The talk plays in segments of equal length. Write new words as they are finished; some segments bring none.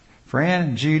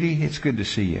Fran, Judy, it's good to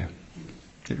see you.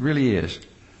 It really is.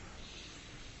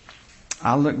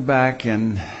 I look back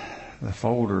in the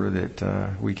folder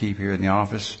that we keep here in the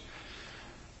office,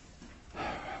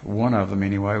 one of them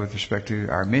anyway, with respect to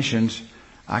our missions.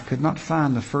 I could not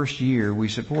find the first year we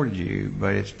supported you,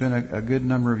 but it's been a good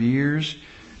number of years,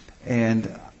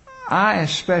 and I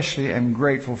especially am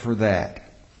grateful for that.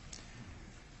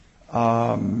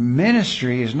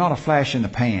 Ministry is not a flash in the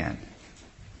pan.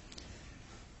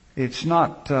 It's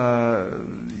not, go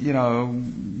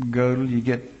till you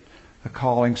get a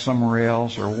calling somewhere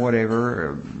else or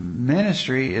whatever.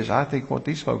 Ministry is, I think, what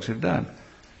these folks have done.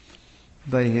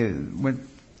 They went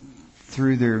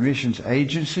through their missions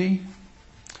agency,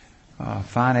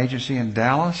 fine agency in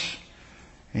Dallas,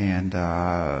 and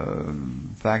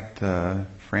in fact,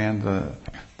 Fran, the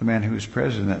man who was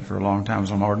president for a long time,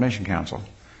 was on the Ordination Council.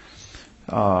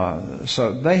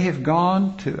 So they have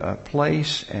gone to a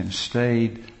place and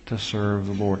stayed to serve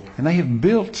the Lord. And they have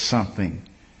built something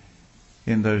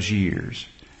in those years.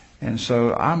 And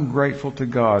so I'm grateful to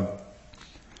God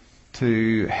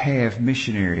to have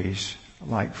missionaries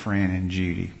like Fran and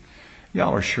Judy.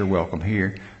 Y'all are sure welcome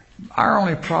here. Our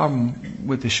only problem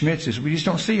with the Schmitz is we just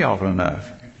don't see y'all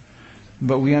enough.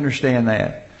 But we understand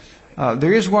that.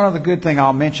 There is one other good thing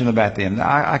I'll mention about them.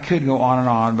 I could go on and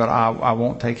on, but I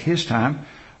won't take his time.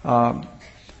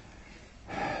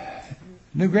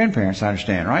 New grandparents, I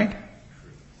understand, right?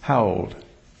 How old?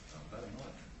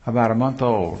 About a month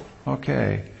old.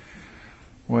 Okay.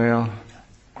 Well,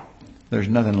 there's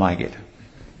nothing like it.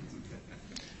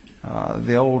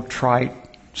 The old trite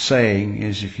saying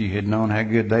is, if you had known how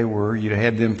good they were, you'd have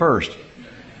had them first.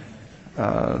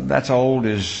 That's old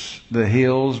as the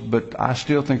hills, but I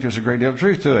still think there's a great deal of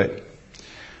truth to it.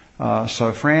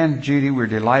 So Fran, Judy, we're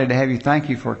delighted to have you. Thank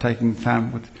you for taking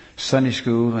time with Sunday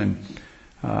school and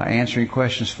answering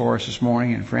questions for us this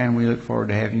morning. And Fran, we look forward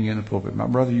to having you in the pulpit. My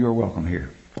brother, you are welcome here.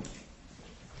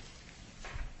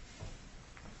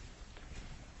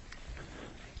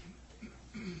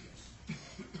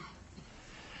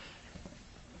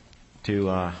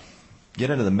 To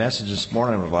get into the message this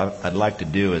morning, what I'd like to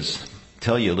do is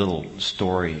tell you a little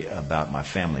story about my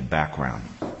family background.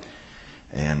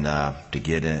 And to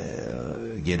get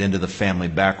into the family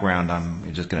background,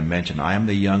 I'm just going to mention I am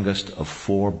the youngest of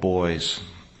 4 boys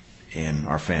in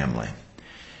our family.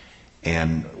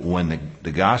 And when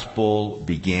the gospel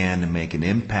began to make an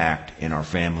impact in our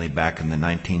family back in the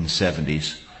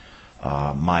 1970s,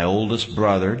 my oldest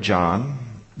brother, John,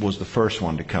 was the first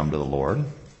one to come to the Lord.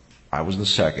 I was the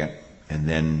second. And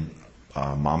then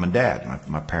Mom and Dad,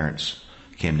 my parents,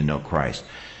 came to know Christ.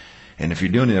 And if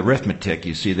you're doing the arithmetic,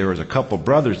 you see there was a couple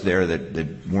brothers there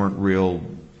that weren't real,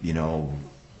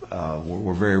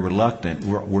 were very reluctant.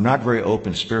 We're not very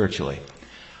open spiritually.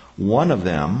 One of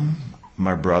them,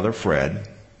 my brother Fred,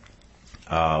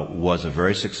 was a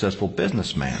very successful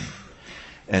businessman.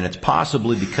 And it's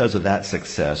possibly because of that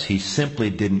success, he simply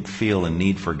didn't feel a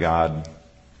need for God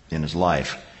in his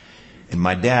life. And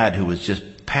my dad, who was just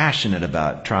passionate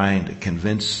about trying to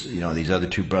convince, these other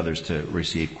 2 brothers to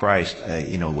receive Christ,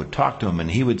 would talk to him, and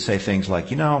he would say things like,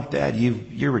 Dad,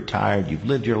 you're retired, you've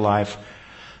lived your life.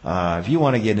 If you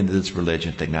want to get into this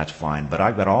religion thing, that's fine. But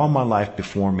I've got all my life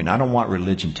before me, and I don't want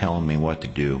religion telling me what to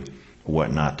do or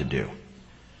what not to do.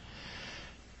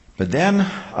 But then,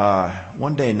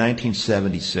 one day in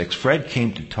 1976, Fred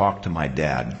came to talk to my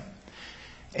dad,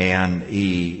 and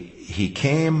he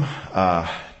came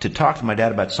to talk to my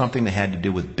dad about something that had to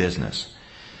do with business.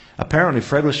 Apparently,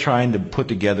 Fred was trying to put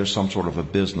together some sort of a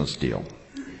business deal.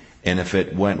 And if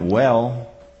it went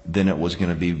well, then it was going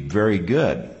to be very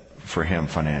good for him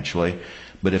financially.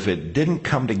 But if it didn't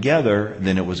come together,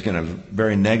 then it was going to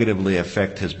very negatively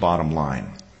affect his bottom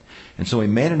line. And so he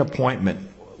made an appointment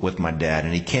with my dad,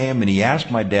 and he came and he asked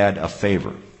my dad a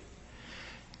favor.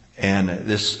 And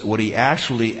what he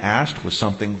actually asked was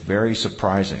something very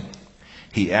surprising.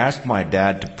 He asked my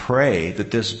dad to pray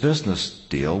that this business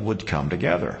deal would come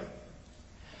together.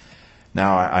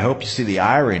 Now, I hope you see the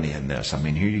irony in this. I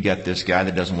mean, here you got this guy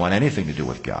that doesn't want anything to do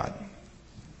with God.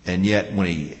 And yet, when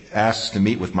he asks to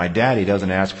meet with my dad, he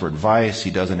doesn't ask for advice.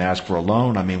 He doesn't ask for a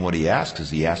loan. I mean, what he asks is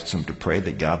he asks him to pray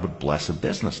that God would bless a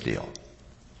business deal.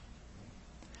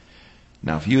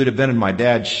 Now, if you had been in my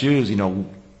dad's shoes,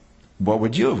 what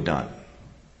would you have done?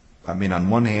 I mean, on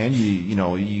one hand,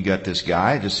 you got this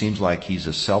guy. It just seems like he's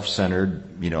a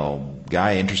self-centered,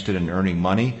 guy interested in earning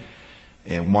money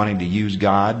and wanting to use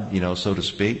God, so to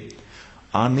speak.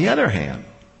 On the other hand,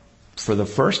 for the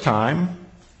first time,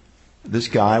 this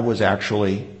guy was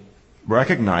actually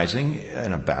recognizing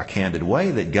in a backhanded way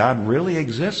that God really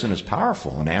exists and is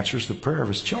powerful and answers the prayer of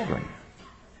his children.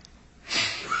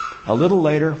 A little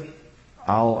later,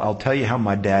 I'll tell you how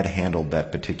my dad handled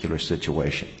that particular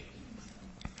situation.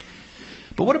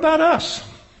 But what about us?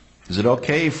 Is it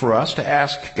okay for us to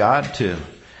ask God to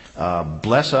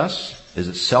bless us? Is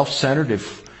it self-centered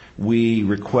if we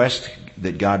request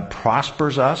that God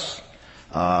prospers us?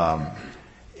 Are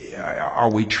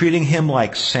we treating Him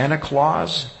like Santa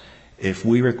Claus if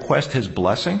we request His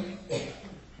blessing?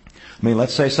 I mean,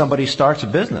 let's say somebody starts a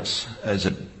business. Is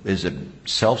it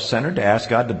self-centered to ask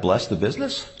God to bless the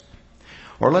business?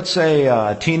 Or let's say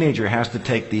a teenager has to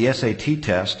take the SAT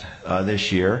test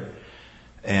this year.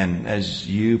 And as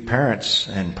you parents,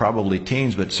 and probably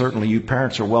teens, but certainly you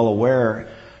parents are well aware,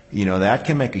 that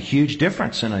can make a huge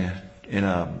difference in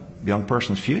a young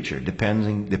person's future.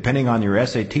 Depending on your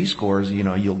SAT scores,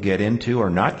 you'll get into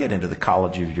or not get into the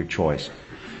college of your choice.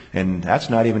 And that's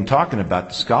not even talking about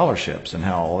the scholarships and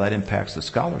how all that impacts the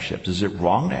scholarships. Is it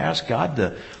wrong to ask God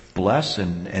to bless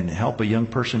and help a young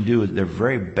person do their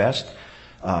very best,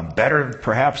 better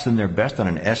perhaps than their best on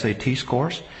an SAT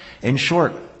scores? In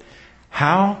short,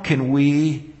 how can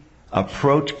we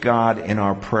approach God in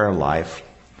our prayer life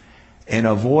and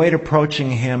avoid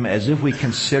approaching Him as if we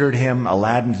considered Him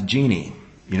Aladdin's genie,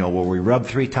 where we rub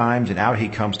 3 times and out He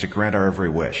comes to grant our every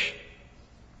wish?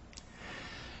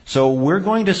 So we're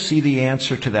going to see the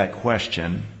answer to that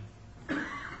question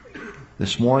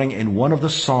this morning in one of the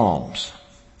Psalms.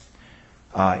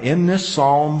 In this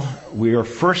Psalm, we are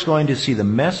first going to see the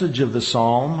message of the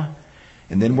Psalm,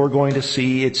 and then we're going to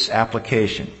see its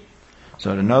application.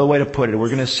 So another way to put it, we're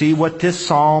going to see what this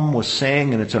Psalm was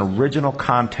saying in its original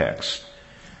context.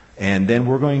 And then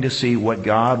we're going to see what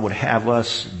God would have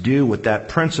us do with that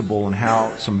principle and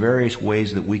how some various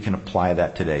ways that we can apply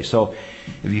that today. So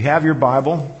if you have your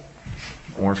Bible,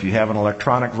 or if you have an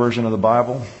electronic version of the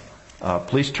Bible,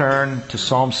 please turn to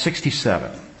Psalm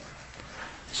 67.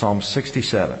 Psalm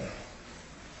 67.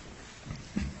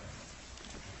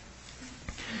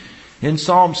 In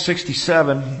Psalm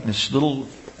 67, this little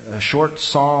short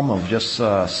psalm of just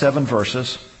 7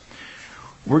 verses,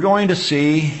 we're going to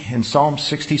see in Psalm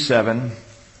 67,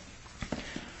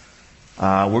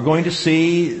 we're going to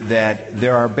see that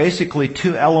there are basically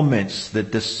 2 elements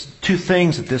two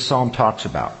things that this psalm talks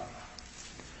about.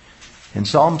 In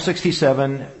Psalm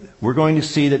 67, we're going to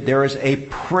see that there is a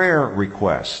prayer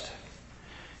request.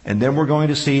 And then we're going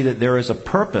to see that there is a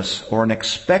purpose or an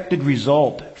expected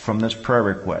result from this prayer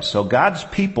request. So God's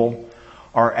people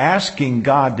are asking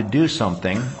God to do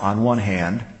something on one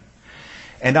hand.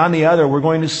 And on the other, we're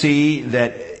going to see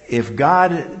that if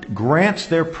God grants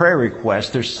their prayer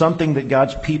request, there's something that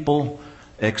God's people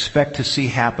expect to see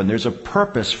happen. There's a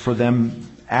purpose for them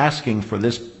asking for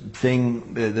this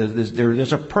thing.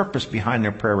 There's a purpose behind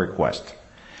their prayer request.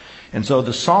 And so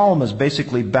the psalm is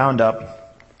basically bound up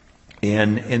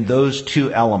in those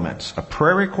 2 elements, a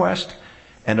prayer request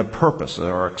and a purpose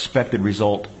or expected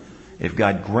result if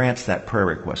God grants that prayer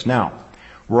request. Now,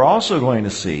 we're also going to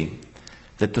see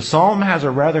that the psalm has a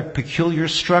rather peculiar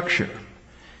structure.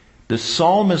 The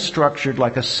psalm is structured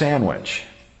like a sandwich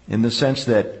in the sense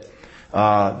that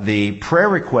the prayer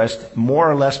request more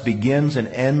or less begins and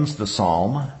ends the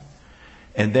psalm,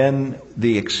 and then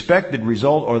the expected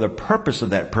result or the purpose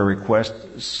of that prayer request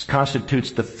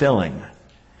constitutes the filling.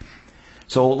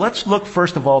 So let's look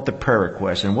first of all at the prayer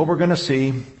request. And what we're going to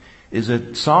see is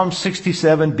that Psalm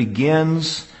 67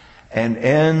 begins and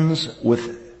ends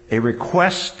with a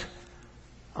request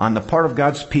on the part of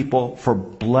God's people for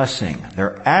blessing.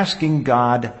 They're asking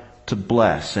God to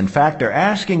bless. In fact, they're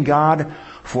asking God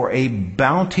for a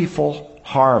bountiful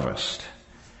harvest.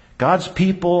 God's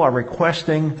people are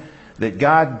requesting that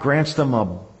God grants them a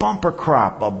bumper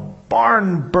crop, a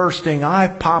barn-bursting,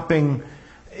 eye-popping,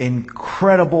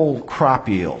 incredible crop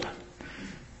yield.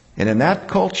 And in that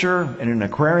culture, in an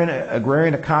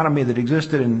agrarian economy that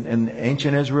existed in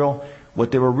ancient Israel,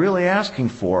 what they were really asking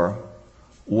for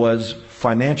was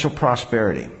financial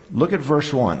prosperity. Look at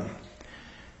verse 1.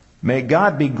 May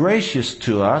God be gracious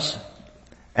to us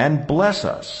and bless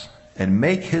us and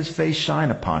make His face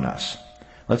shine upon us.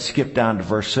 Let's skip down to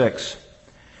verse 6.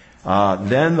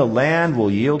 Then the land will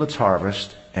yield its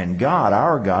harvest, and God,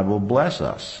 our God, will bless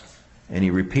us. And he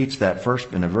repeats that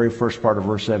first in the very first part of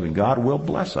verse 7. God will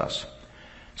bless us.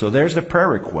 So there's the prayer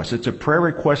request. It's a prayer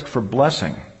request for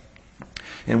blessing.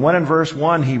 And when in verse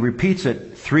 1 he repeats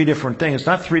it 3 different things. It's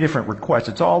not 3 different requests.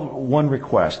 It's all one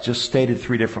request, just stated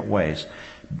 3 different ways.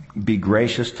 Be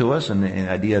gracious to us, and the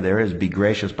idea there is be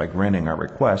gracious by granting our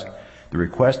request. The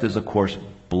request is, of course,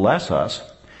 bless us.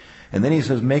 And then he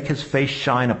says, make His face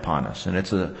shine upon us. And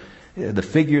the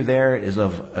figure there is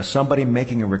of somebody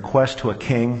making a request to a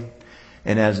king.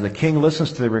 And as the king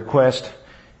listens to the request,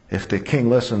 if the king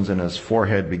listens and his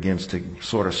forehead begins to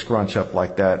sort of scrunch up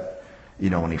like that,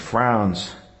 when he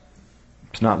frowns,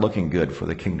 it's not looking good for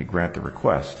the king to grant the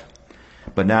request.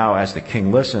 But now as the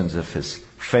king listens, if his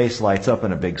face lights up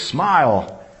in a big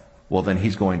smile, well, then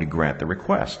he's going to grant the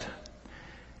request.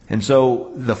 And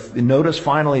so notice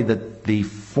finally that the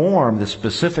form, the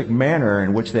specific manner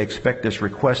in which they expect this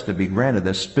request to be granted,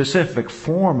 the specific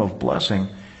form of blessing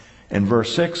in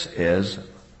verse 6 is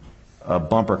a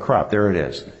bumper crop. There it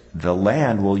is. The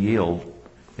land will yield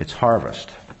its harvest.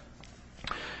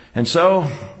 And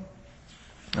so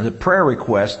the prayer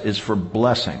request is for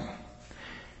blessing.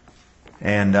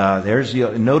 And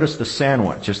notice the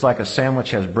sandwich. Just like a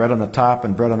sandwich has bread on the top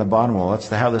and bread on the bottom, well, that's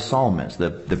how the psalm is. The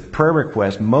prayer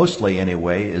request, mostly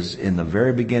anyway, is in the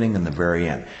very beginning and the very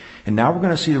end. And now we're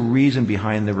going to see the reason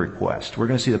behind the request. We're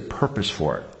going to see the purpose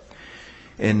for it.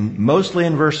 And mostly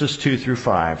in verses 2 through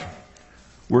 5,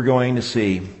 we're going to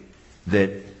see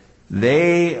that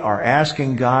they are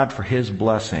asking God for His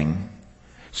blessing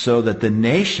so that the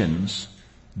nations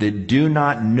that do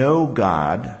not know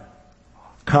God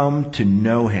come to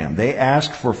know Him. They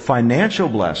ask for financial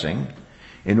blessing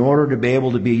in order to be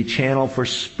able to be channeled for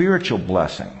spiritual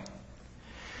blessing.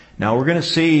 Now we're going to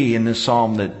see in this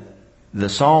psalm that the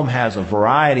psalm has a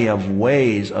variety of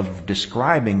ways of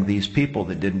describing these people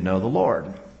that didn't know the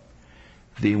Lord.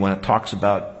 When it talks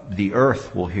about the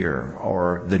earth, we'll hear,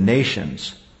 or the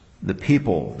nations, the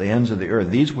people, the ends of the earth.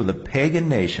 These were the pagan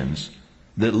nations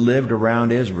that lived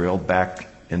around Israel back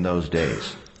in those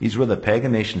days. These were the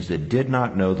pagan nations that did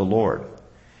not know the Lord.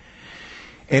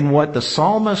 And what the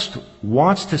psalmist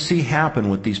wants to see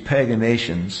happen with these pagan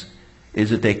nations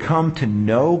is that they come to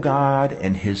know God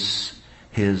and His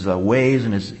ways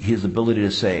and His ability to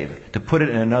save. To put it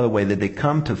in another way, that they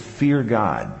come to fear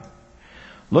God.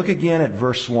 Look again at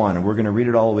verse 1, and we're going to read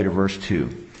it all the way to verse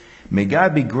 2. May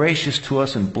God be gracious to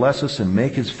us and bless us and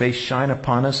make His face shine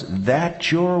upon us,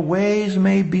 that your ways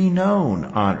may be known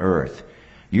on earth,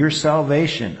 your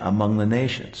salvation among the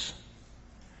nations.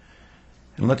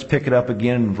 And let's pick it up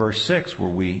again in verse 6 where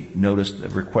we noticed the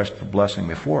request for blessing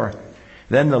before.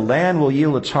 Then the land will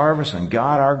yield its harvest and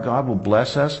God, our God, will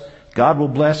bless us. God will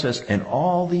bless us and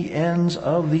all the ends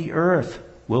of the earth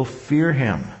will fear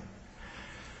Him.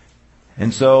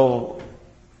 And so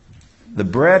the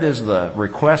bread is the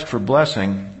request for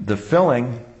blessing. The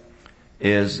filling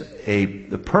is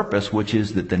the purpose, which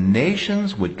is that the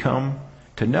nations would come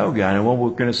to know God. And what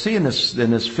we're going to see in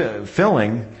this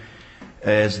filling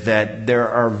is that there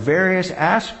are various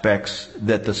aspects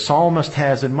that the psalmist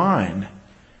has in mind.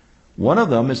 One of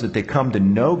them is that they come to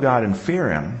know God and fear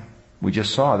Him. We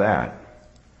just saw that.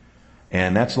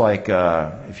 And that's like,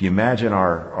 if you imagine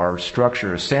our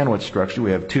structure, a sandwich structure,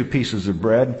 we have two pieces of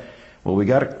bread. Well, we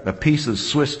got a piece of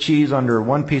Swiss cheese under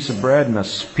one piece of bread and a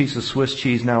piece of Swiss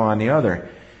cheese now on the other.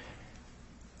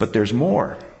 But there's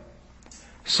more.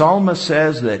 Psalmist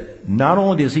says that not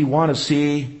only does he want to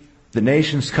see the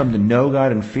nations come to know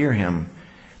God and fear Him,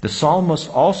 the psalmist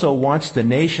also wants the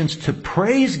nations to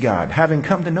praise God, having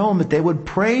come to know Him, that they would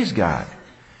praise God.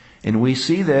 And we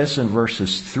see this in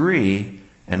verses 3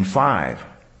 and 5.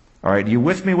 All right, you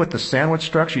with me with the sandwich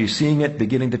structure? You seeing it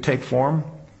beginning to take form?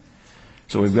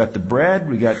 So we've got the bread,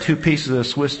 we got two pieces of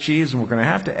Swiss cheese, and we're going to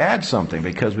have to add something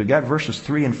because we've got verses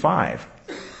 3 and 5.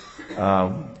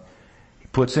 He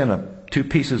puts in two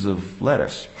pieces of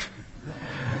lettuce.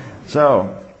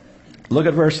 So, look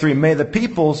at verse 3. May the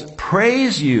peoples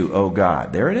praise you, O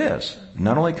God. There it is.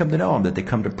 Not only come to know Him, but they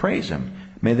come to praise Him.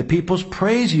 May the peoples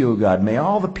praise you, O God. May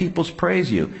all the peoples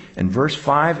praise you. And verse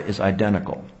 5 is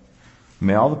identical.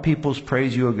 May all the peoples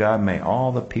praise you, O God. May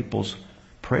all the peoples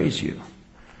praise you.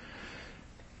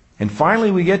 And finally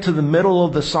we get to the middle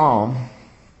of the psalm,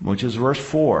 which is verse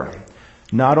 4.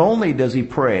 Not only does he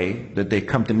pray that they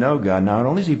come to know God, not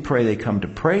only does he pray they come to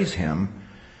praise Him,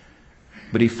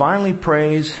 but he finally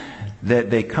prays that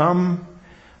they come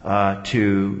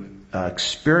to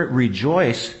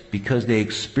rejoice because they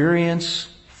experience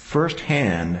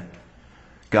firsthand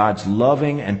God's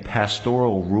loving and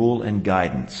pastoral rule and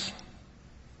guidance.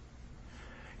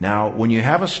 Now, when you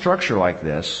have a structure like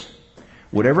this,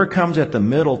 whatever comes at the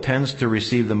middle tends to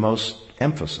receive the most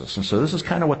emphasis. And so this is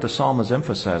kind of what the psalm is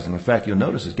emphasizing. In fact, you'll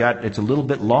notice it's a little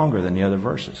bit longer than the other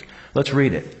verses. Let's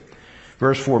read it.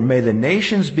 Verse 4, may the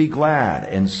nations be glad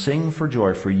and sing for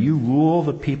joy, for you rule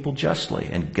the people justly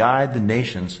and guide the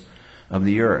nations of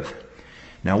the earth.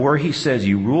 Now, where he says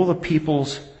you rule the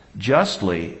peoples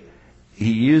justly,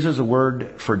 he uses a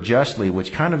word for justly,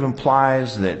 which kind of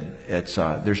implies that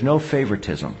there's no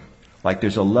favoritism. Like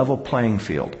there's a level playing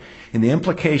field. And the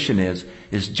implication is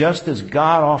just as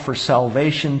God offers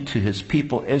salvation to his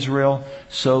people Israel,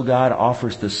 so God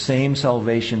offers the same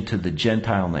salvation to the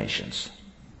Gentile nations.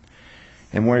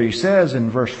 And where he says in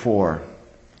verse 4,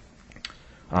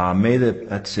 and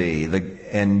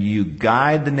you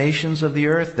guide the nations of the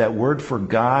earth, that word for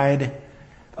guide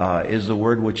is a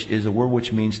word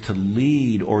which means to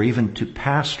lead or even to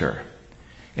pastor.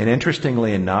 And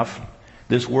interestingly enough,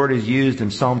 this word is used in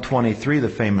Psalm 23, the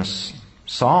famous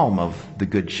Psalm of the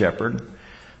Good Shepherd,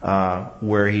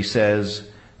 where he says,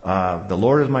 the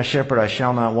Lord is my shepherd, I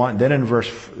shall not want. Then in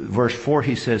verse 4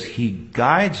 he says, he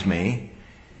guides me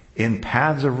in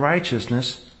paths of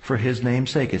righteousness for his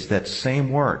name's sake. It's that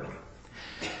same word.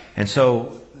 And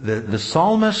so the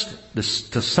psalmist,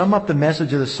 to sum up the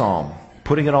message of the psalm,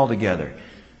 putting it all together,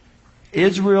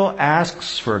 Israel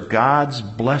asks for God's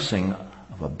blessing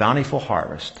of a bountiful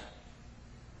harvest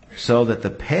so that the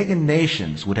pagan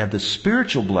nations would have the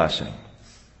spiritual blessing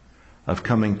of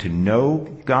coming to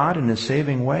know God in his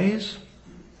saving ways,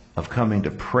 of coming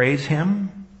to praise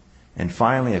him, and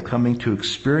finally of coming to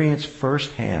experience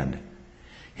firsthand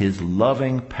his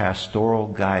loving pastoral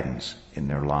guidance in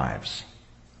their lives.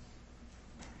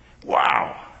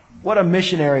 Wow! What a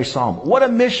missionary psalm. What a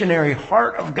missionary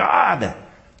heart of God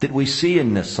that we see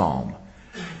in this psalm.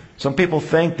 Some people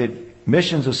think that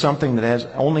missions is something that has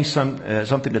only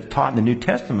something that's taught in the New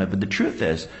Testament, but the truth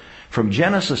is, from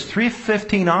Genesis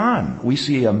 3:15 on, we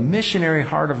see a missionary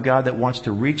heart of God that wants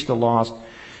to reach the lost,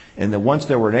 and that once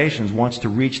there were nations, wants to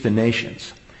reach the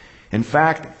nations. In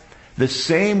fact, the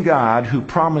same God who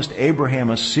promised Abraham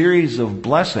a series of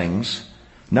blessings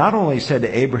not only said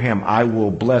to Abraham, I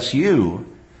will bless you,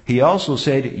 he also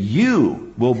said,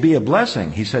 you will be a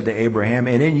blessing, he said to Abraham,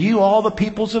 and in you all the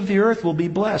peoples of the earth will be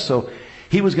blessed. So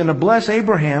he was going to bless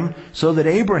Abraham so that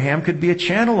Abraham could be a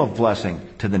channel of blessing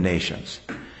to the nations.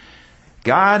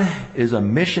 God is a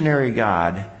missionary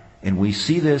God, and we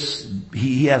see this,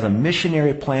 he has a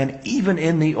missionary plan even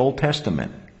in the Old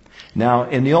Testament. Now,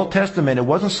 in the Old Testament, it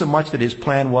wasn't so much that his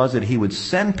plan was that he would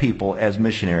send people as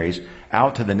missionaries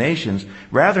out to the nations.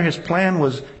 Rather, his plan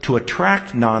was to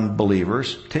attract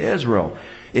non-believers to Israel.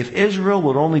 If Israel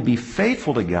would only be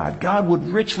faithful to God, God would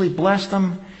richly bless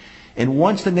them. And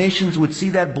once the nations would see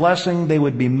that blessing, they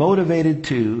would be motivated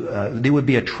they would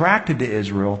be attracted to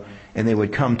Israel, and they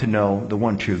would come to know the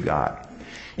one true God.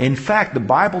 In fact, the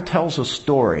Bible tells a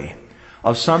story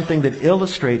of something that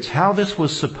illustrates how this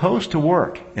was supposed to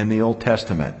work in the Old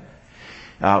Testament.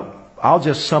 I'll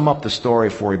just sum up the story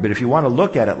for you, but if you want to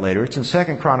look at it later, it's in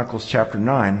 2 Chronicles chapter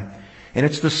 9, and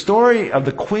it's the story of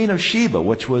the Queen of Sheba,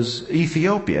 which was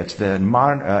Ethiopia. It's the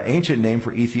modern, ancient name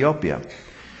for Ethiopia.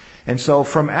 And so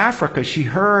from Africa, she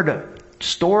heard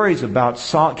stories about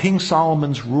King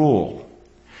Solomon's rule.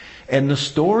 And the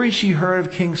stories she heard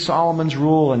of King Solomon's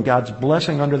rule and God's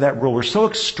blessing under that rule were so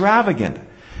extravagant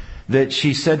that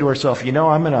she said to herself, I'm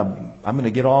going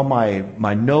to get all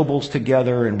my nobles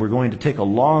together, and we're going to take a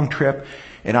long trip,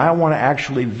 and I want to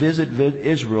actually visit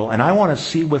Israel, and I want to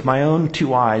see with my own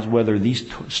two eyes whether these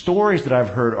stories that I've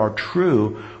heard are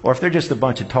true or if they're just a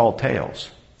bunch of tall tales.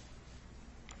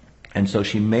 And so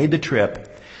she made the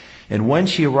trip, and when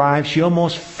she arrived, she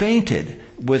almost fainted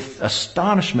with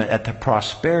astonishment at the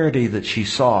prosperity that she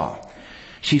saw.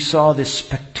 She saw this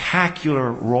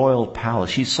spectacular royal palace.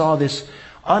 She saw this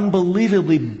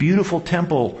unbelievably beautiful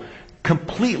temple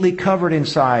completely covered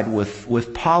inside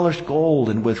with polished gold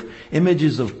and with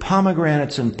images of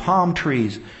pomegranates and palm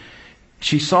trees.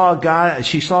 She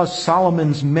saw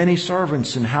Solomon's many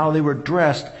servants and how they were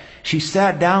dressed. She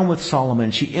sat down with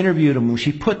Solomon. She interviewed him.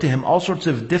 She put to him all sorts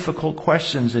of difficult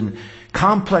questions and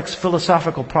complex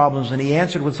philosophical problems, and he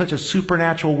answered with such a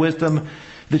supernatural wisdom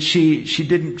that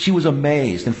she was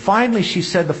amazed. And finally she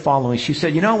said the following. She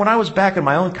said, when I was back in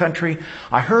my own country,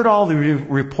 I heard all the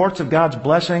reports of God's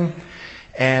blessing,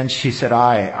 and she said,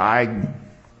 I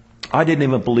didn't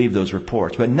even believe those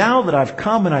reports. But now that I've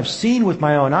come and I've seen with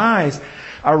my own eyes,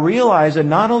 I realize that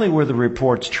not only were the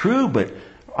reports true, but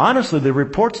honestly, the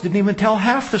reports didn't even tell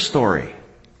half the story.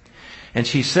 And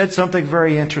she said something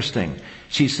very interesting.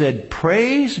 She said,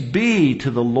 praise be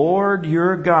to the Lord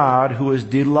your God who has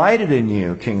delighted in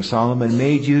you, King Solomon,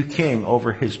 made you king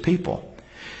over his people.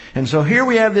 And so here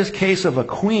we have this case of a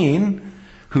queen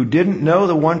who didn't know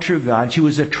the one true God. She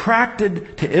was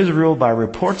attracted to Israel by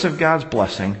reports of God's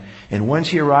blessing. And when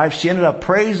she arrived, she ended up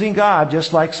praising God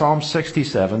just like Psalm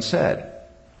 67 said.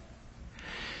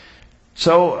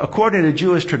 So according to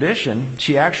Jewish tradition,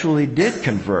 she actually did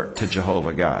convert to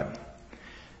Jehovah God.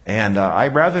 And I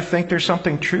rather think there's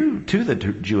something true to the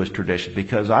Jewish tradition,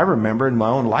 because I remember in my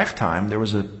own lifetime there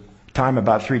was a time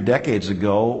about 3 decades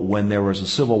ago when there was a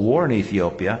civil war in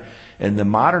Ethiopia, and the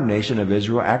modern nation of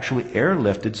Israel actually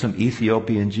airlifted some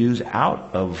Ethiopian Jews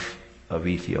out of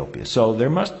Ethiopia. So there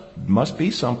must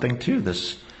be something to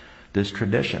this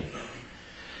tradition.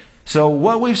 So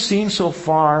what we've seen so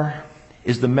far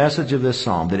is the message of this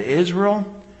psalm, that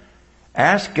Israel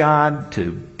asked God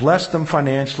to bless them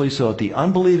financially so that the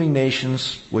unbelieving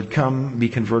nations would be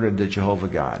converted to Jehovah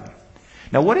God.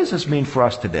 Now, what does this mean for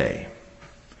us today?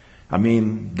 I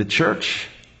mean, the church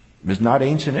is not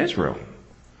ancient Israel.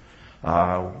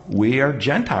 We are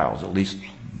Gentiles, at least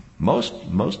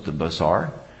most of us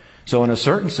are. So in a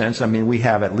certain sense, I mean, we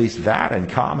have at least that in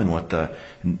common with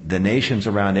the nations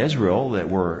around Israel that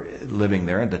were living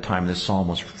there at the time this psalm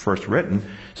was first written.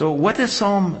 So what does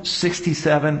Psalm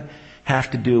 67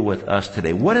 have to do with us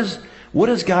today? What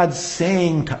is God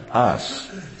saying to us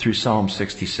through Psalm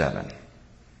 67?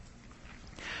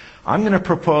 I'm going to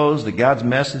propose that God's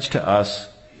message to us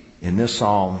in this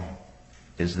psalm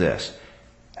is this: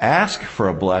 ask for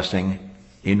a blessing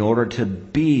in order to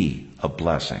be a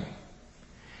blessing.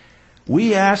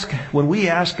 When we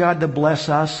ask God to bless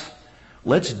us,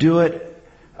 let's do it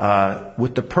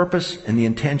with the purpose and the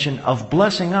intention of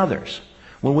blessing others.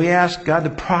 When we ask God to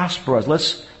prosper us,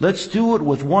 let's do it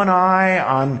with one eye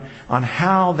on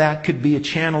how that could be a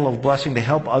channel of blessing to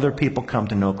help other people come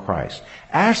to know Christ.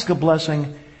 Ask a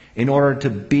blessing in order to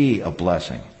be a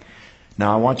blessing.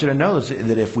 Now, I want you to notice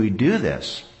that if we do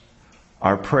this,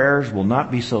 our prayers will not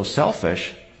be so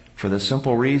selfish, for the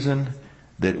simple reason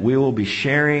that we will be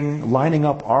lining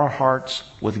up our hearts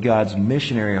with God's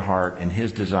missionary heart and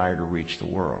His desire to reach the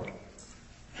world.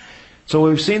 So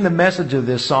we've seen the message of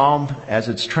this psalm as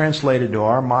it's translated to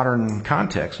our modern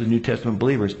context, the New Testament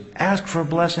believers. Ask for a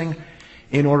blessing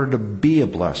in order to be a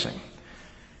blessing.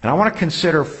 And I want to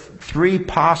consider 3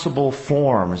 possible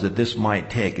forms that this might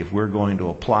take if we're going to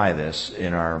apply this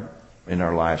in our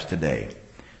lives today.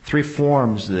 3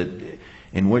 forms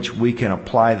in which we can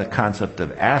apply the concept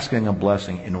of asking a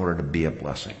blessing in order to be a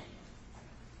blessing.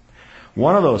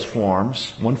 One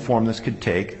form this could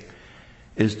take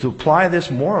is to apply this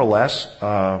more or less,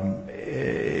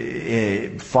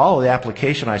 follow the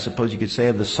application, I suppose you could say,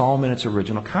 of the psalm in its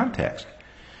original context.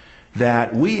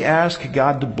 That we ask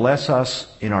God to bless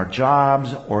us in our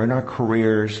jobs or in our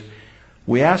careers.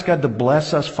 We ask God to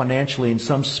bless us financially in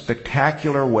some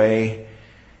spectacular way,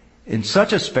 in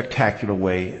such a spectacular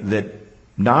way that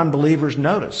non-believers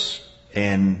notice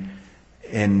and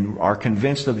are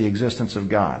convinced of the existence of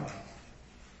God.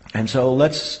 And so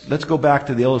let's go back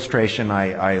to the illustration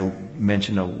I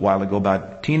mentioned a while ago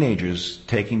about teenagers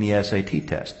taking the SAT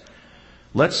test.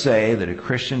 Let's say that a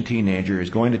Christian teenager is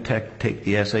going to take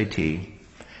the SAT,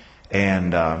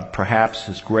 and perhaps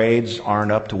his grades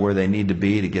aren't up to where they need to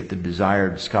be to get the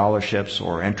desired scholarships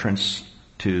or entrance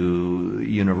to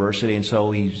university, and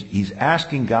so he's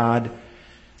asking God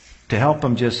to help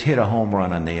him just hit a home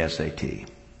run on the SAT.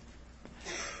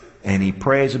 And he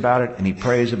prays about it, and he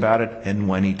prays about it, and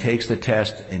when he takes the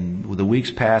test, and the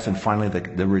weeks pass, and finally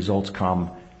the results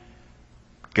come,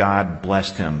 God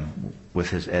blessed him with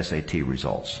his SAT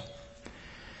results.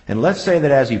 And let's say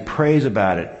that as he prays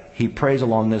about it, he prays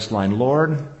along this line: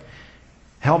 Lord,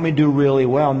 help me do really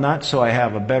well, not so I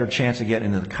have a better chance of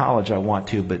getting into the college I want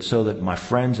to, but so that my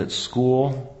friends at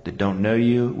school that don't know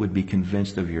you would be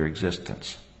convinced of your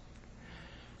existence.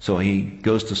 So he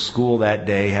goes to school that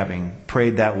day, having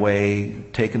prayed that way,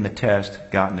 taken the test,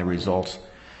 gotten the results,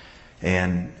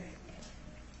 and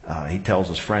he tells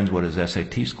his friends what his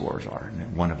SAT scores are.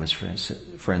 And one of his friends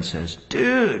says,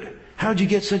 "Dude, how'd you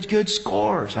get such good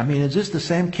scores? I mean, is this the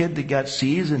same kid that got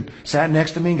C's and sat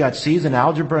next to me and got C's in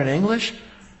algebra and English?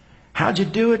 How'd you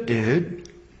do it, dude?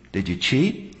 Did you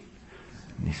cheat?"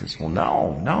 And he says, "Well,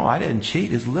 no, I didn't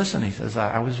cheat." He says, "Listen," he says,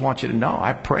 I just want you to know,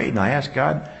 I prayed and I asked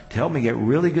God to help me get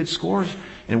really good scores,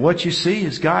 and what you see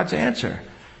is God's answer."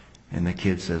 And the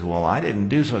kid says, "Well, I didn't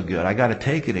do so good. I got to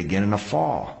take it again in the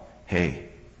fall. Hey,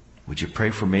 would you pray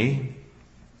for me?"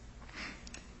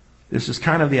 This is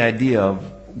kind of the idea of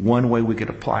one way we could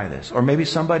apply this. Or maybe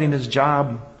somebody in his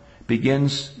job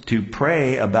begins to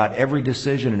pray about every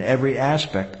decision and every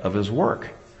aspect of his work.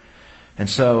 And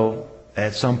so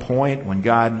at some point when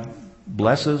God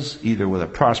blesses, either with a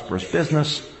prosperous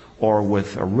business or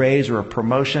with a raise or a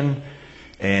promotion,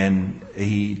 and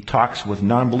he talks with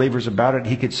non-believers about it,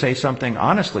 he could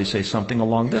honestly say something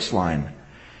along this line: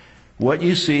 "What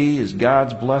you see is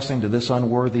God's blessing to this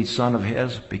unworthy son of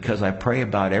his, because I pray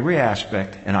about every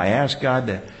aspect, and I ask God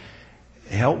to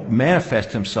help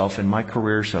manifest himself in my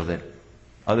career so that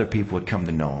other people would come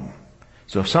to know him.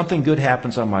 So if something good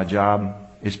happens on my job,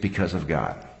 it's because of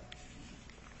God."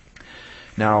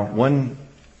 Now, one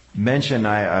mention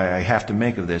I have to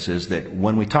make of this is that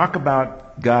when we talk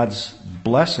about God's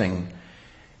blessing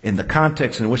in the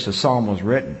context in which the psalm was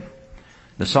written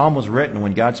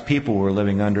when God's people were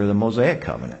living under the Mosaic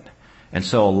covenant. And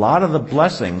so a lot of the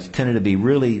blessings tended to be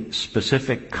really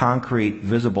specific, concrete,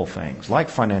 visible things, like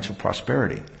financial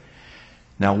prosperity.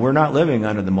 Now, we're not living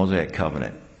under the Mosaic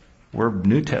covenant. We're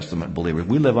New Testament believers.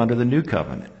 We live under the New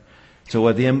Covenant.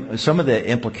 So some of the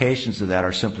implications of that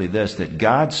are simply this, that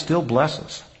God still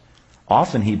blesses.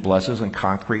 Often He blesses in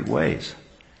concrete ways.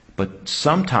 But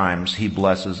sometimes He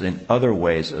blesses in other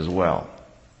ways as well.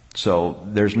 So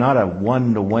there's not a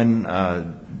one-to-one,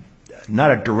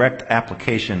 not a direct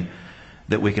application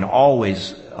that we can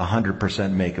always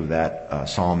 100% make of that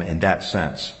psalm in that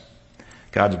sense.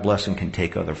 God's blessing can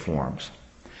take other forms.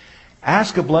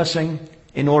 Ask a blessing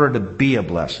in order to be a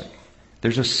blessing.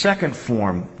 There's a second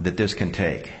form that this can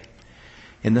take.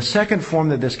 And the second form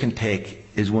that this can take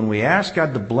is when we ask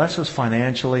God to bless us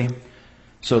financially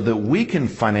so that we can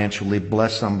financially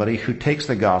bless somebody who takes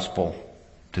the gospel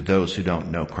to those who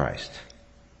don't know Christ.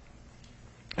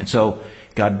 And so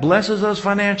God blesses us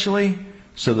financially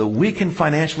so that we can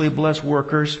financially bless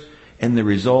workers, and the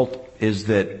result is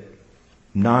that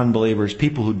non-believers,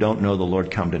 people who don't know the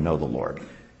Lord, come to know the Lord.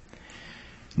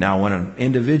 Now, when an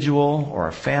individual or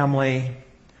a family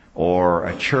or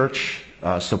a church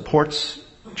supports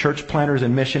church planters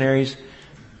and missionaries,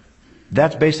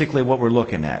 that's basically what we're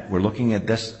looking at. We're looking at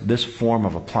this form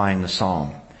of applying the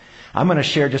psalm. I'm going to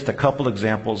share just a couple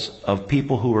examples of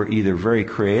people who are either very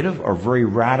creative or very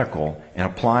radical in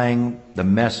applying the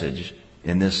message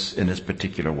in this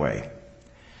particular way.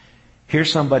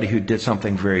 Here's somebody who did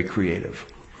something very creative.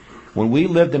 When we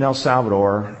lived in El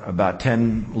Salvador about a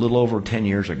little over 10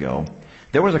 years ago,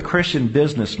 there was a Christian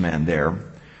businessman there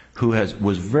who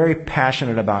was very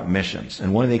passionate about missions.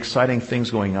 And one of the exciting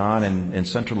things going on in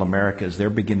Central America is they're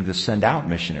beginning to send out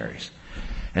missionaries.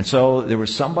 And so there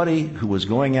was somebody who was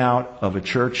going out of a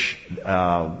church,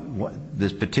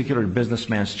 this particular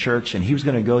businessman's church, and he was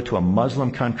going to go to a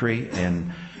Muslim country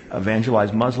and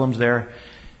evangelize Muslims there.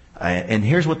 And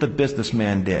here's what the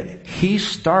businessman did. He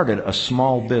started a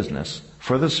small business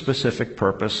for the specific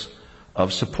purpose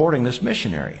of supporting this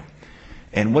missionary.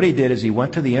 And what he did is he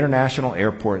went to the international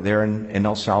airport there in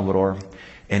El Salvador,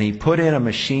 and he put in a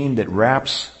machine that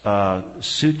wraps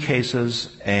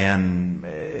suitcases,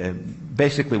 and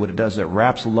basically what it does is it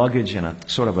wraps luggage in a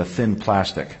sort of a thin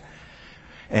plastic.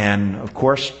 And of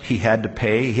course, he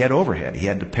had overhead. He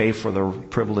had to pay for the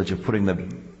privilege of putting the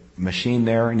machine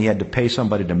there, and he had to pay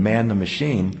somebody to man the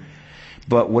machine.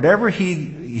 But whatever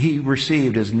he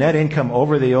received as net income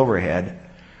over the overhead,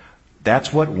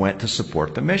 that's what went to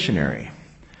support the missionary.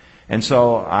 And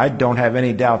so I don't have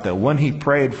any doubt that when he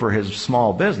prayed for his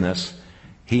small business,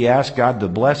 he asked God to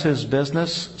bless his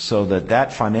business so that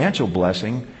that financial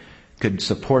blessing could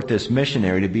support this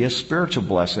missionary to be a spiritual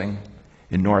blessing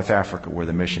in North Africa, where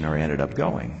the missionary ended up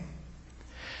going.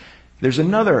 There's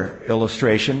another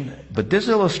illustration, but this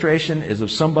illustration is of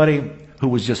somebody who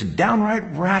was just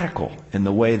downright radical in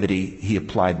the way that he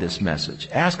applied this message.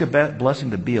 Ask a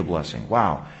blessing to be a blessing.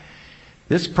 Wow.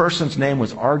 This person's name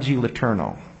was R.G.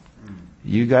 Letourneau.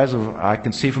 You guys, I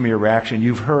can see from your reaction,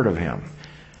 you've heard of him.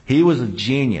 He was a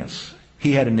genius.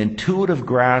 He had an intuitive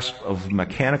grasp of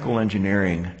mechanical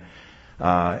engineering.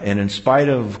 And in spite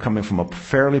of coming from a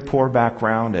fairly poor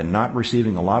background and not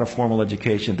receiving a lot of formal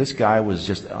education, this guy was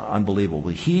just unbelievable.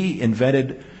 He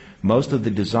invented most of the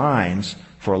designs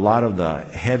for a lot of the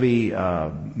heavy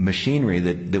machinery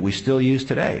that we still use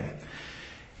today.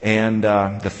 And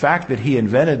the fact that he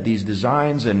invented these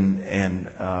designs and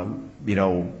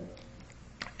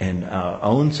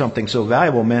owned something so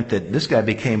valuable meant that this guy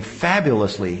became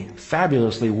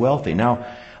fabulously wealthy. Now,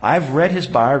 I've read his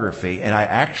biography, and I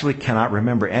actually cannot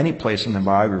remember any place in the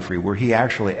biography where he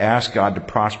actually asked God to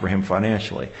prosper him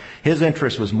financially. His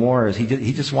interest was more as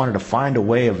he just wanted to find a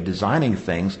way of designing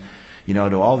things,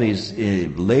 to all these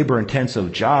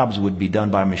labor-intensive jobs would be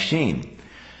done by machine.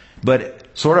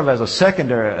 But sort of as a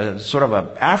secondary, sort of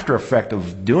an after effect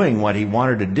of doing what he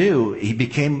wanted to do, he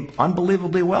became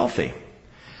unbelievably wealthy.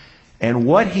 And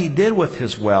what he did with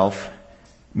his wealth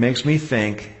makes me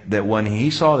think that when he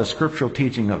saw the scriptural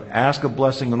teaching of ask a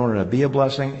blessing in order to be a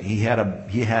blessing, he had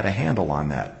a handle on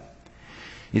that.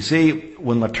 You see,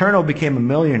 when Letourneau became a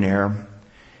millionaire,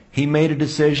 he made a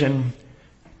decision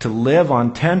to live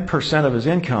on 10% of his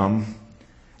income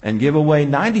and give away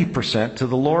 90% to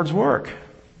the Lord's work.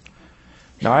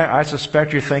 Now, I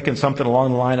suspect you're thinking something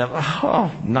along the line of,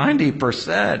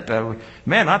 90%.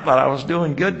 Man, I thought I was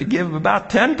doing good to give about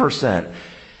 10%.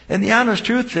 And the honest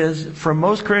truth is, for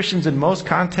most Christians in most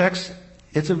contexts,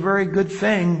 it's a very good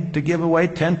thing to give away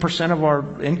 10% of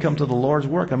our income to the Lord's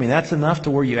work. I mean, that's enough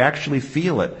to where you actually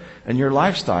feel it in your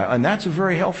lifestyle. And that's a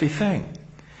very healthy thing.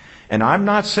 And I'm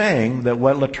not saying that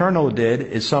what LeTourneau did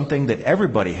is something that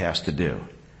everybody has to do.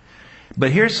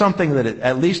 But here's something that,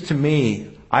 at least to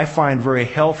me, I find very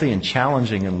healthy and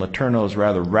challenging in LeTourneau's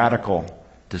rather radical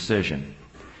decision.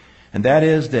 And that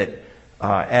is that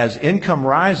as income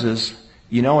rises,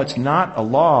 it's not a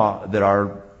law that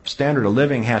our standard of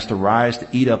living has to rise to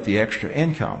eat up the extra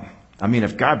income. I mean,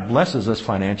 if God blesses us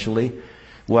financially,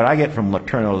 what I get from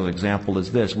LeTourneau's example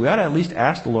is this. We ought to at least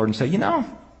ask the Lord and say,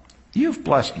 you've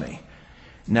blessed me.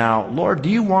 Now, Lord, do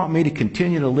you want me to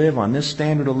continue to live on this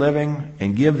standard of living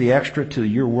and give the extra to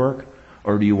your work?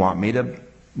 Or do you want me to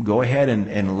go ahead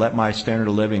and let my standard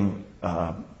of living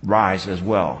rise as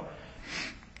well?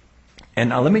 And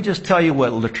now let me just tell you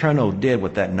what LeTourneau did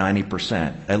with that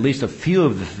 90%, at least a few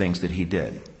of the things that he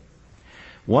did.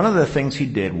 One of the things he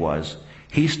did was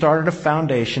he started a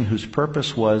foundation whose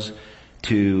purpose was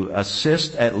to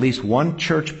assist at least one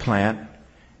church plant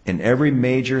in every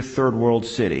major third world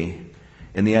city.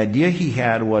 And the idea he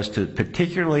had was to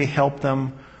particularly help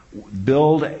them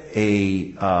build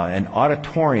an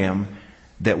auditorium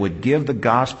that would give the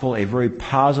gospel a very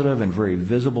positive and very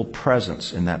visible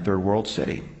presence in that third world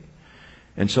city.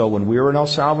 And so when we were in El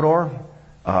Salvador,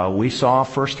 we saw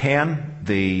firsthand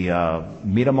the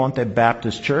Miramonte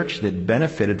Baptist Church that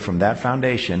benefited from that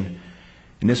foundation.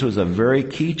 And this was a very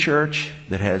key church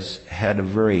that has had a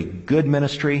very good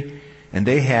ministry. And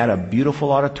they had a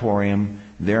beautiful auditorium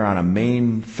there on a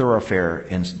main thoroughfare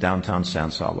in downtown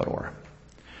San Salvador.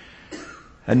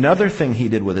 Another thing he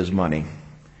did with his money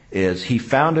is he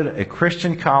founded a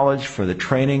Christian college for the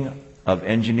training of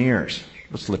engineers.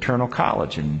 It's LeTourneau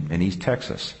College in East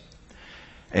Texas.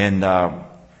 And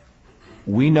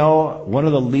we know one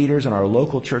of the leaders in our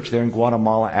local church there in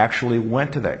Guatemala actually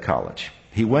went to that college.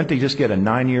 He went to just get a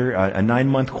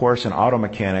 9-month course in auto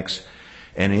mechanics,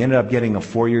 and he ended up getting a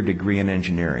 4-year degree in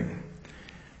engineering.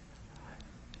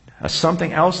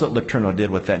 Something else that LeTourneau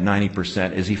did with that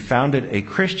 90% is he founded a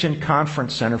Christian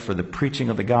conference center for the preaching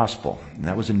of the gospel. And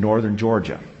that was in northern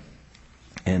Georgia,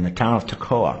 in the town of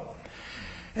Toccoa.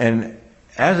 And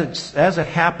as it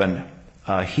happened,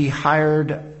 he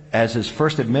hired as his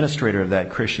first administrator of that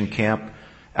Christian camp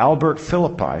Albert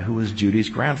Philippi, who was Judy's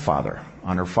grandfather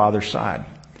on her father's side.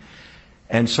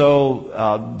 And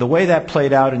so the way that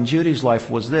played out in Judy's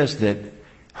life was this, that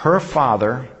her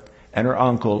father and her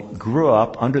uncle grew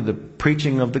up under the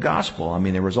preaching of the gospel. I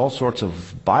mean, there was all sorts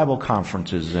of Bible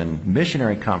conferences and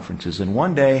missionary conferences. And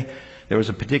one day, there was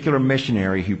a particular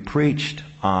missionary who preached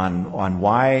on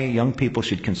why young people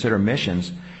should consider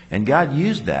missions. And God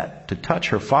used that to touch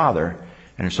her father.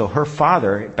 And so her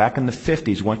father, back in the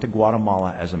 50s, went to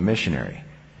Guatemala as a missionary.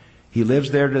 He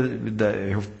lives there,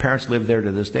 her parents live there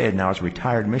to this day, and now as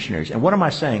retired missionaries. And what am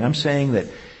I saying? I'm saying that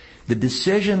the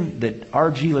decision that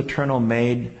R.G. LeTourneau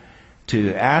made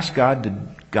to ask God to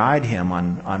guide him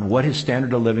on what his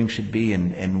standard of living should be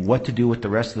and what to do with the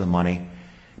rest of the money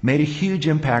made a huge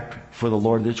impact for the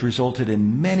Lord that's resulted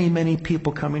in many, many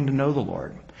people coming to know the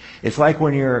Lord. It's like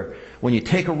when you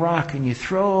take a rock and you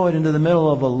throw it into the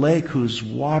middle of a lake whose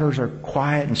waters are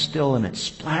quiet and still, and it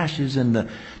splashes and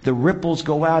the ripples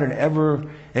go out in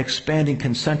ever expanding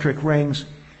concentric rings.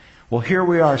 Well, here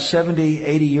we are 70,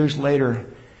 80 years later,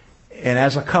 and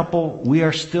as a couple,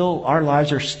 our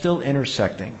lives are still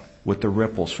intersecting with the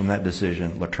ripples from that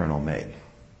decision LeTourneau made.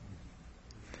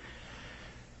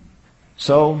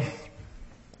 So,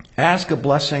 ask a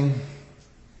blessing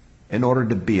in order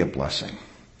to be a blessing.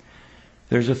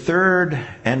 There's a third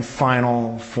and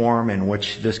final form in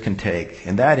which this can take,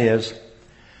 and that is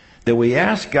that we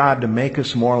ask God to make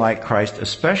us more like Christ,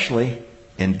 especially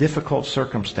in difficult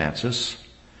circumstances,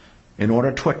 in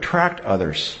order to attract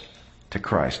others to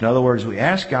Christ. In other words, we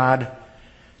ask God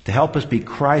to help us be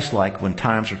Christ-like when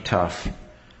times are tough,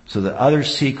 so that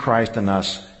others see Christ in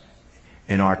us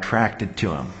and are attracted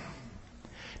to Him.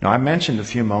 Now, I mentioned a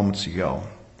few moments ago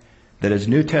that as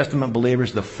New Testament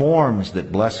believers, the forms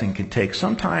that blessing can take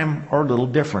sometimes are a little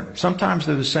different. Sometimes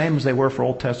they're the same as they were for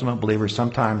Old Testament believers.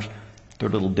 Sometimes they're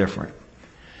a little different.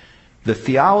 The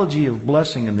theology of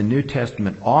blessing in the New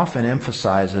Testament often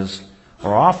emphasizes,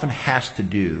 or often has to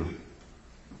do,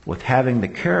 with having the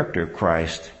character of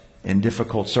Christ in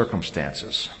difficult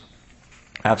circumstances.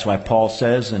 That's why Paul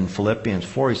says in Philippians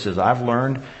 4, he says, I've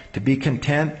learned to be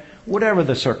content whatever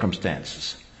the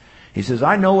circumstances. He says,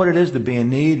 I know what it is to be in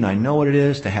need, and I know what it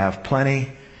is to have plenty.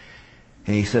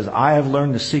 And he says, I have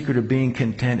learned the secret of being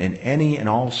content in any and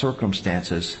all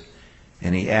circumstances.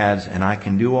 And he adds, and I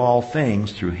can do all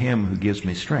things through Him who gives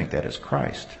me strength. That is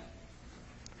Christ.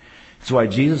 That's why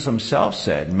Jesus himself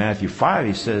said in Matthew 5,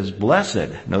 he says,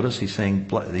 blessed. Notice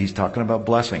he's talking about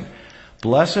blessing.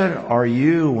 Blessed are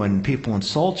you when people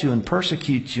insult you and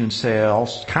persecute you and say all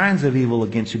kinds of evil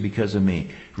against you because of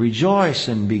me. Rejoice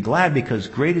and be glad, because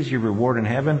great is your reward in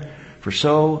heaven. For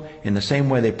so, in the same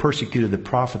way, they persecuted the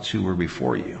prophets who were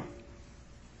before you.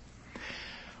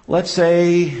 Let's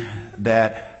say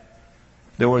that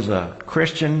there was a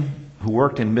Christian who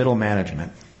worked in middle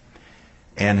management,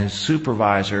 and his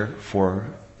supervisor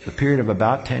for the period of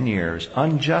about 10 years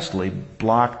unjustly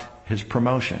blocked his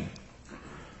promotion.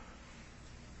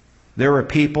 There were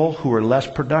people who were less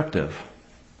productive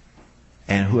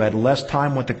and who had less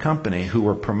time with the company who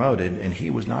were promoted, and he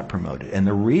was not promoted. And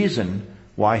the reason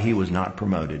why he was not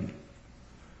promoted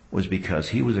was because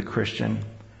he was a Christian,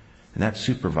 and that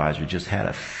supervisor just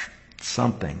had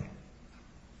something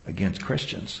against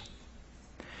Christians.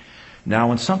 Now,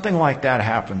 when something like that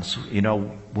happens,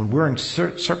 when we're in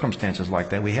circumstances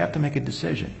like that, we have to make a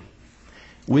decision.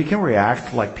 We can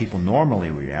react like people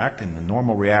normally react, and the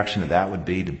normal reaction to that would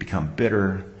be to become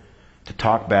bitter, to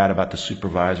talk bad about the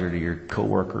supervisor to your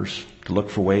coworkers, to look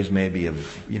for ways maybe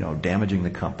of, damaging the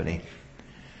company.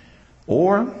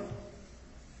 Or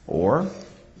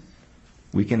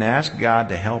we can ask God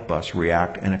to help us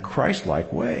react in a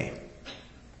Christ-like way.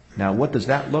 Now, what does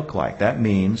that look like? That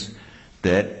means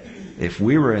that if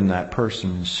we were in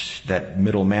that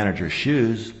middle manager's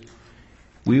shoes,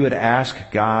 we would ask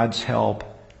God's help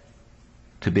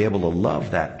to be able to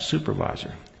love that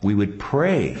supervisor. We would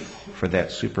pray for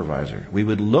that supervisor. We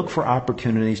would look for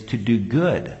opportunities to do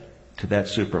good to that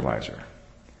supervisor.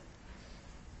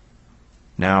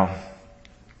 Now,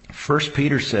 1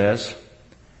 Peter says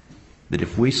that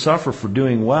if we suffer for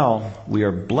doing well, we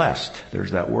are blessed.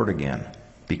 There's that word again.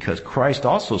 Because Christ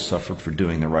also suffered for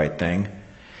doing the right thing.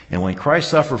 And when Christ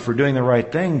suffered for doing the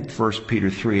right thing, 1 Peter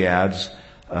 3 adds,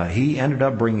 he ended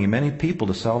up bringing many people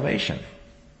to salvation.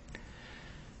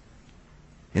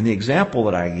 In the example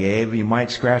that I gave, you might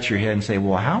scratch your head and say,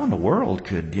 well, how in the world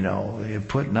could,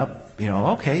 putting up,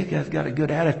 okay, you guys got a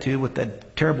good attitude with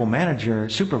that terrible manager,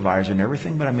 supervisor and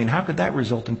everything, but how could that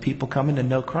result in people coming to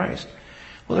know Christ?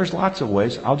 Well, there's lots of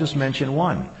ways. I'll just mention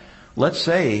one. Let's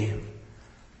say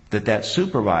that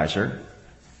supervisor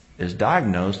is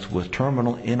diagnosed with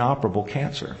terminal inoperable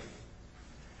cancer.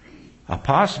 A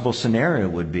possible scenario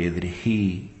would be that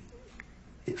he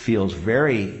feels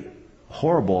very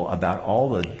horrible about all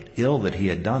the ill that he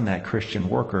had done that Christian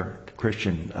worker,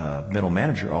 Christian middle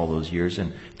manager all those years,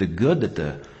 and the good that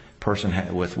the person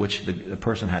had, with which the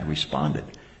person had responded.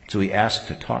 So he asked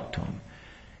to talk to him.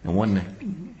 And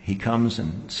when he comes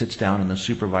and sits down in the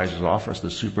supervisor's office,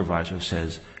 the supervisor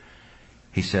says,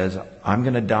 I'm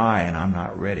going to die and I'm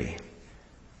not ready.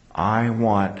 I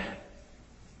want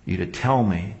you to tell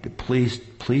me,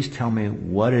 please tell me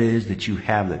what it is that you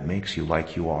have that makes you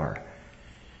like you are.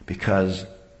 Because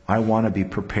I want to be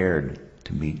prepared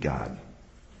to meet God.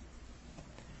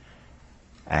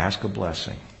 Ask a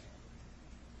blessing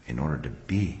in order to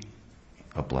be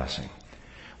a blessing.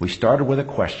 We started with a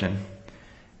question.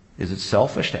 Is it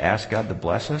selfish to ask God to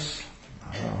bless us?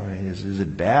 Is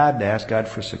it bad to ask God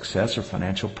for success or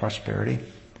financial prosperity?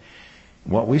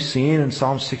 What we've seen in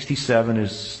Psalm 67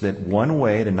 is that one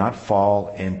way to not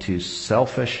fall into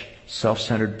selfish,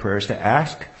 self-centered prayers, to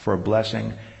ask for a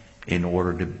blessing in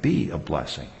order to be a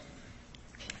blessing.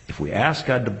 If we ask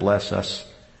God to bless us,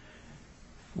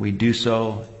 we do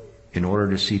so in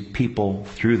order to see people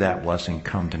through that blessing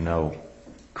come to know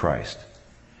Christ.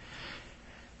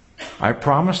 I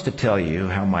promised to tell you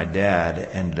how my dad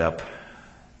ended up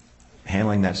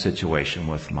handling that situation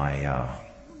with my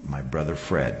brother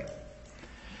Fred.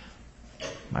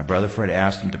 My brother Fred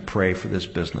asked him to pray for this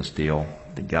business deal,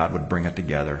 that God would bring it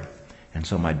together. And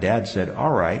so my dad said,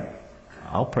 all right,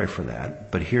 I'll pray for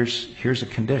that, but here's a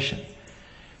condition.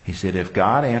 He said, if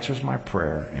God answers my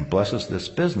prayer and blesses this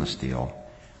business deal,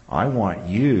 I want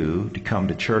you to come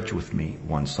to church with me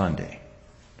one Sunday.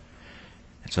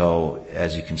 So,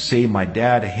 as you can see, my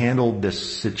dad handled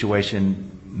this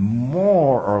situation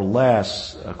more or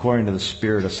less according to the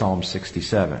spirit of Psalm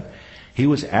 67. He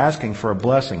was asking for a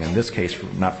blessing, in this case,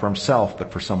 not for himself,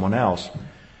 but for someone else.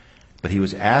 But he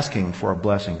was asking for a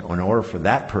blessing in order for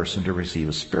that person to receive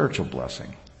a spiritual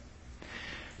blessing.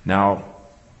 Now,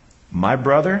 my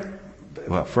brother,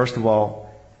 well, first of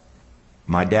all,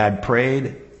 my dad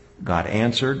prayed, God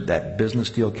answered, that business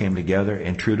deal came together,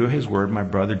 and true to his word, my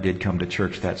brother did come to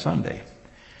church that Sunday.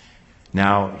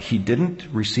 Now, he didn't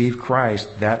receive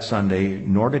Christ that Sunday,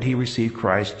 nor did he receive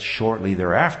Christ shortly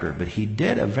thereafter, but he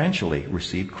did eventually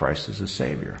receive Christ as a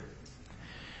Savior.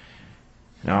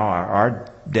 Now,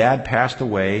 our dad passed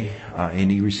away, and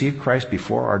he received Christ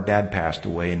before our dad passed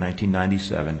away in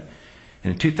 1997.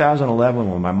 And in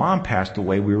 2011, when my mom passed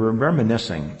away, we were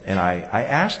reminiscing, and I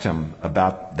asked him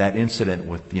about that incident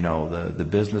with, the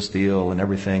business deal and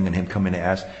everything, and him coming to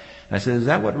ask. And I said, is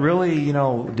that what really,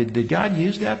 did God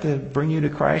use that to bring you to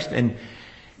Christ? And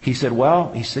he said,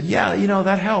 yeah,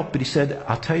 that helped. But he said,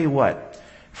 I'll tell you what,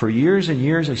 for years and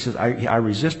years, he said, I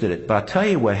resisted it. But I'll tell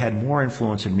you what had more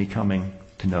influence in me coming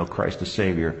to know Christ as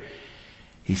Savior.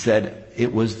 He said,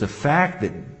 it was the fact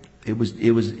that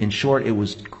in short,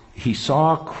 he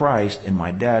saw Christ in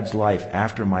my dad's life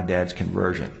after my dad's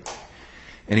conversion.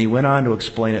 And he went on to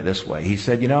explain it this way. He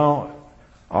said,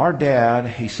 our dad,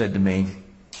 he said to me,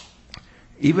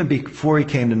 even before he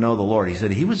came to know the Lord, he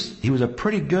said he was a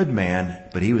pretty good man,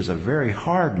 but he was a very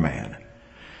hard man.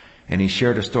 And he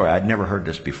shared a story. I'd never heard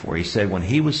this before. He said when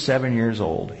he was 7 years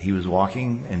old, he was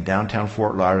walking in downtown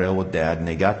Fort Lauderdale with Dad, and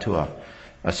they got to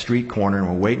a street corner and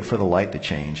were waiting for the light to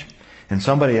change. And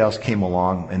somebody else came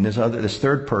along, and this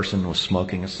third person was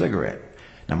smoking a cigarette.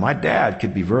 Now, my dad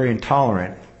could be very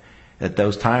intolerant at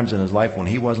those times in his life when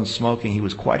he wasn't smoking. He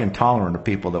was quite intolerant of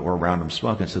people that were around him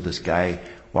smoking. So this guy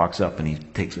walks up and he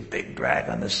takes a big drag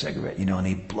on this cigarette, and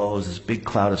he blows this big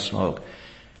cloud of smoke.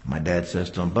 My dad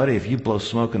says to him, buddy, if you blow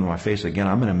smoke into my face again,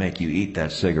 I'm going to make you eat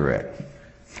that cigarette.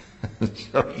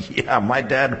 So, yeah, my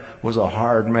dad was a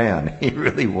hard man. He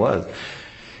really was.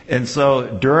 And so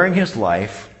during his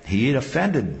life, he had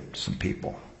offended some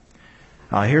people.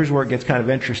 Now, here's where it gets kind of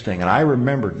interesting, and I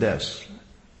remembered this.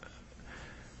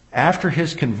 After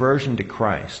his conversion to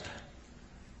Christ,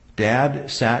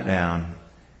 Dad sat down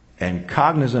and,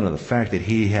 cognizant of the fact that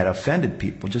he had offended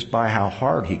people just by how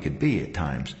hard he could be at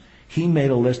times, he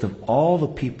made a list of all the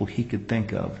people he could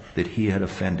think of that he had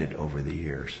offended over the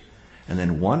years. And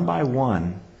then one by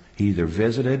one, he either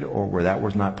visited or where that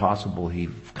was not possible, he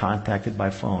contacted by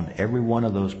phone every one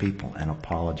of those people and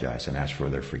apologized and asked for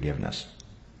their forgiveness.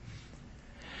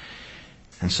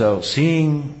 And so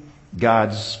seeing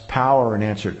God's power in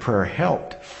answered prayer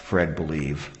helped Fred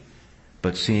believe,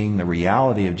 but seeing the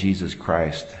reality of Jesus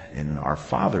Christ in our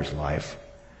father's life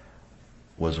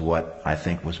was what I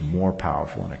think was more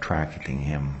powerful in attracting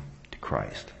him to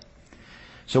Christ.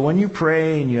 So when you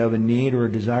pray and you have a need or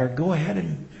a desire, go ahead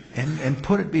and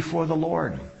put it before the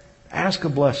Lord. Ask a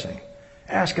blessing.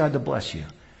 Ask God to bless you.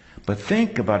 But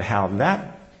think about how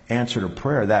that answer to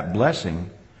prayer, that blessing,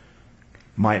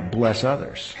 might bless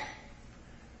others.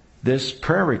 This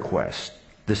prayer request,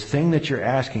 this thing that you're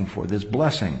asking for, this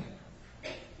blessing,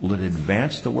 will it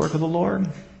advance the work of the Lord?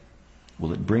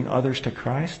 Will it bring others to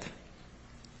Christ?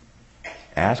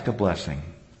 Ask a blessing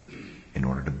in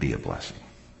order to be a blessing.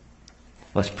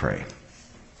 Let's pray.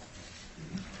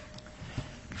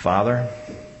 Father,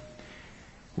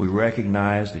 we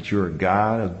recognize that you're a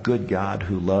God, a good God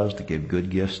who loves to give good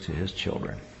gifts to his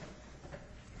children.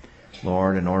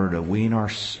 Lord, in order to wean our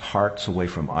hearts away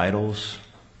from idols,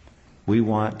 we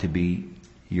want to be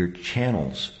your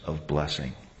channels of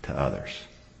blessing to others.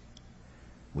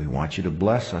 We want you to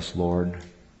bless us, Lord.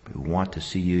 We want to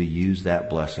see you use that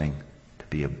blessing to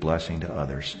be a blessing to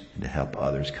others and to help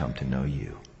others come to know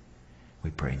you. We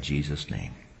pray in Jesus'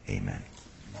 name. Amen.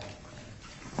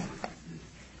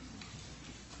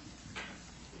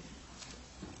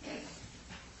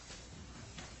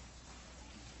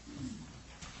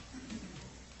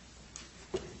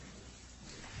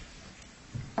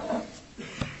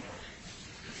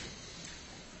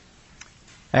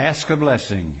 Ask a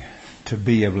blessing to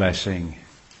be a blessing.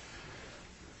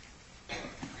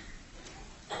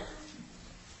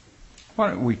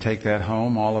 Why don't we take that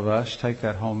home, all of us, take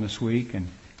that home this week and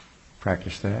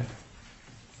practice that.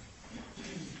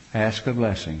 Ask a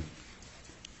blessing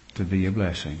to be a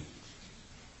blessing.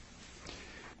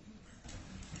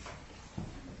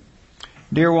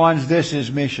 Dear ones, this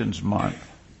is Missions Month.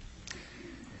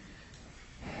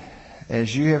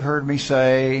 As you have heard me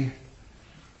say,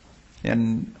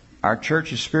 in our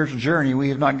church's spiritual journey, we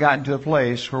have not gotten to a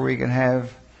place where we can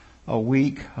have a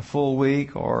week, a full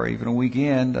week, or even a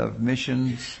weekend of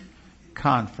missions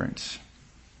conference.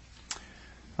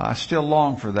 I still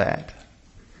long for that.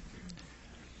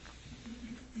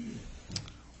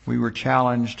 We were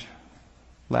challenged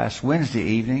last Wednesday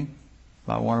evening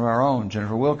by one of our own,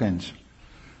 Jennifer Wilkins.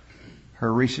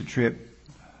 Her recent trip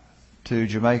to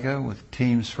Jamaica with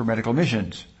Teams for Medical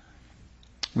Missions.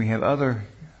 We have other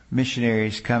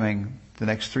missionaries coming the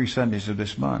next 3 Sundays of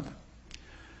this month.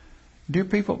 Dear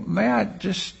people, may I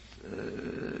just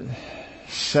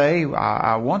say,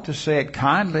 I want to say it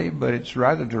kindly, but it's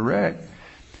rather direct.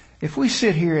 If we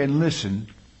sit here and listen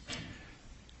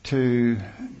to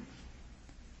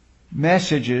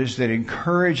messages that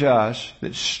encourage us,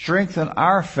 that strengthen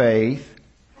our faith,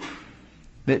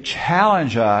 that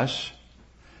challenge us,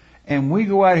 and we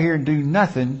go out here and do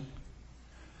nothing,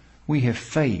 we have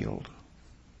failed.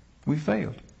 We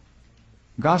failed.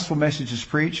 Gospel message is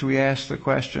preached. We ask the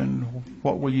question,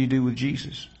 what will you do with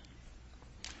Jesus?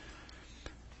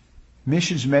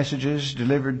 Missions messages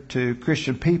delivered to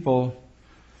Christian people,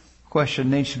 the question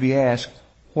needs to be asked,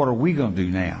 what are we going to do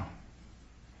now?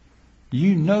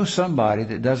 You know somebody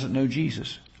that doesn't know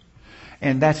Jesus.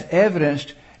 And that's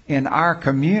evidenced in our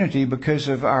community because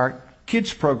of our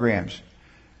kids programs.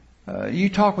 You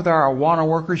talk with our Awana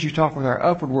workers, you talk with our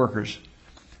Upward workers.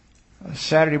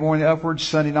 Saturday morning Upward,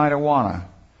 Sunday night Awana.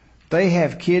 They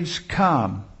have kids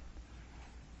come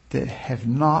that have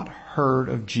not heard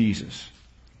of Jesus.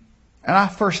 And I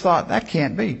first thought, that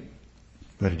can't be.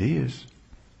 But it is.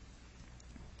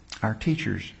 Our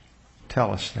teachers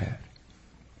tell us that.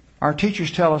 Our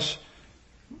teachers tell us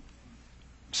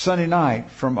Sunday night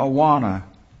from Awana,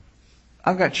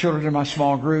 I've got children in my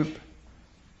small group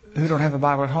who don't have a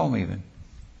Bible at home even.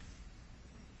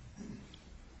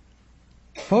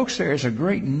 Folks, there is a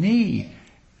great need.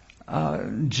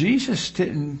 Jesus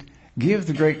didn't give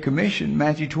the Great Commission,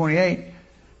 Matthew 28,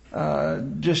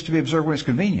 just to be observed when it's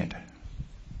convenient.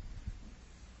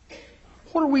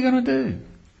 What are we going to do?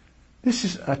 This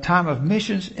is a time of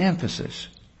missions emphasis.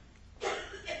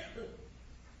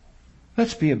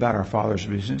 Let's be about our Father's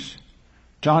business.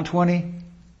 John 20,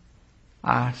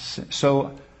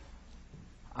 so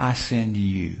I send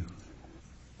you.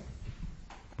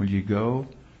 Will you go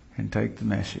and take the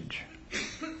message?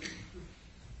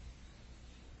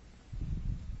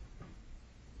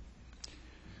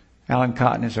 Alan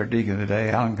Cotton is our deacon today.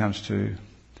 Alan comes to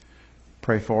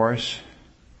pray for us.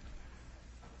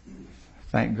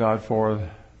 Thank God for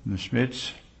the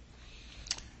Schmitz.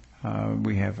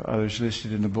 We have others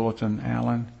listed in the bulletin,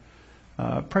 Alan.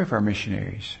 Pray for our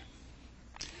missionaries.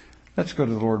 Let's go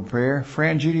to the Lord in prayer.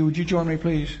 Fran, Judy, would you join me,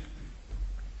 please?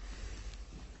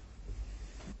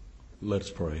 Let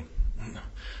us pray.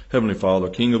 Heavenly Father,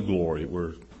 King of glory,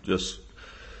 we're just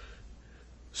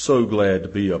so glad to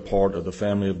be a part of the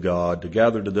family of God, to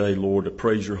gather today, Lord, to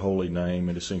praise your holy name.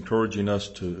 And it's encouraging to us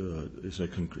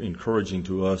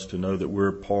to know that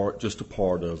we're just a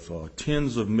part of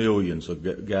tens of millions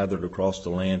of gathered across the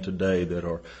land today that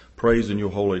are praising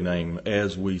your holy name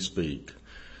as we speak.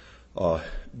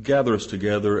 Gather us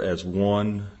together as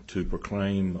one to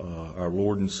proclaim our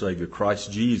Lord and Savior,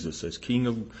 Christ Jesus, as King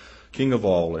of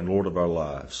all and Lord of our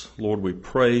lives. Lord, we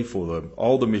pray for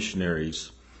all the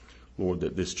missionaries, Lord,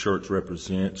 that this church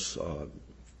represents.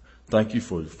 Thank you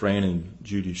for Fran and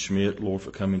Judy Schmidt, Lord,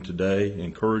 for coming today.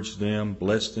 Encourage them,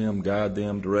 bless them, guide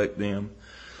them, direct them.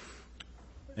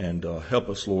 And help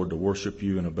us, Lord, to worship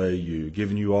you and obey you,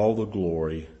 giving you all the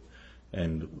glory.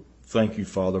 And thank you,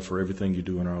 Father, for everything you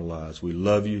do in our lives. We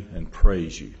love you and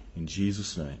praise you. In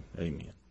Jesus' name, amen.